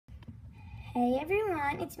Hey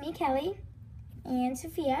everyone, it's me, Kelly, and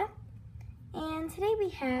Sophia, and today we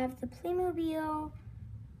have the Playmobil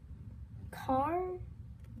car.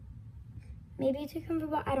 Maybe it's a Kung Fu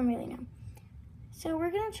ball, I don't really know. So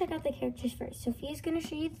we're going to check out the characters first. Sophia's going to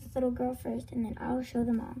show you the little girl first, and then I'll show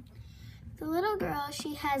them all. The little girl,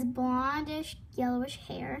 she has blondish, yellowish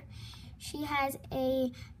hair. She has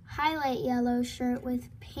a highlight yellow shirt with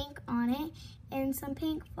pink on it and some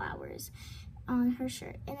pink flowers on her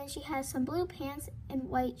shirt. And then she has some blue pants and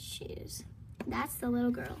white shoes. That's the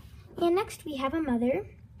little girl. And next we have a mother.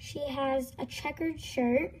 She has a checkered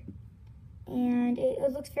shirt and it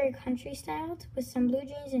looks very country styled with some blue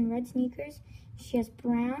jeans and red sneakers. She has a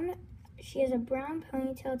brown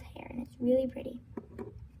ponytailed hair and it's really pretty.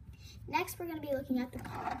 Next we're going to be looking at the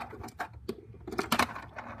car.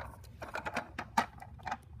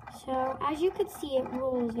 So as you could see, it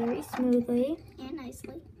rolls very smoothly. And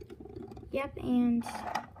nicely. Yep, and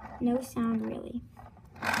no sound really.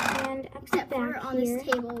 And up except the back for on here, this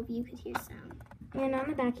table, you could hear sound. And on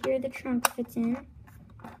the back here, the trunk fits in.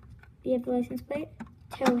 You have the license plate,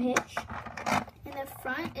 tow hitch. In the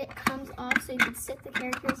front, it comes off so you can sit the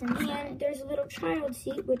characters inside. And there's a little child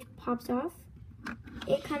seat which pops off.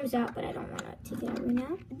 It comes out, but I don't want to take it out right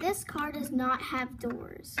now. This car does not have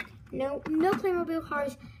doors. No Playmobil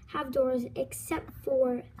cars have doors except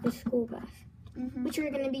for the school bus. Which we're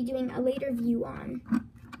going to be doing a later view on.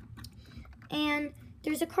 And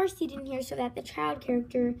there's a car seat in here so that the child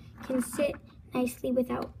character can sit nicely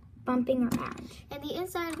without bumping around. And the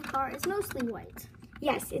inside of the car is mostly white.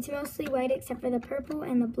 Yes, it's mostly white except for the purple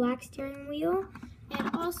and the black steering wheel.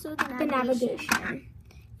 And also the navigation.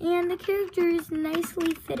 And the characters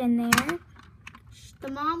nicely fit in there. The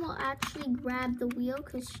mom will actually grab the wheel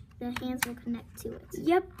because the hands will connect to it.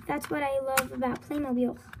 Yep, that's what I love about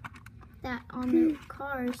Playmobil. That on the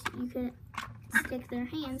cars, you could stick their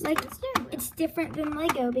hands like, to the steering wheel. It's different than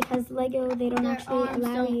Lego because Lego, they don't actually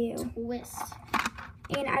allow you. Twist.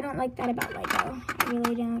 And I don't like that about Lego. I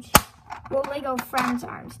really don't. Well, Lego Friends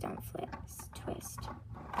arms don't twist.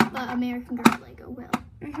 But American Girl Lego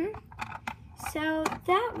will. So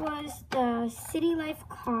that was the City Life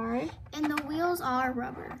car. And the wheels are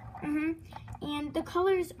rubber. And the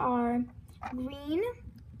colors are green,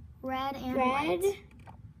 red, and white.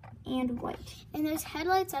 And white. And there's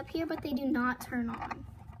headlights up here, but they do not turn on,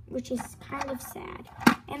 which is kind of sad.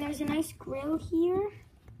 And there's a nice grill here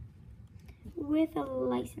with a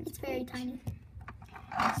license plate. It's very tiny.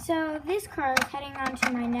 So this car is heading on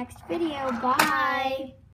to my next video. Bye.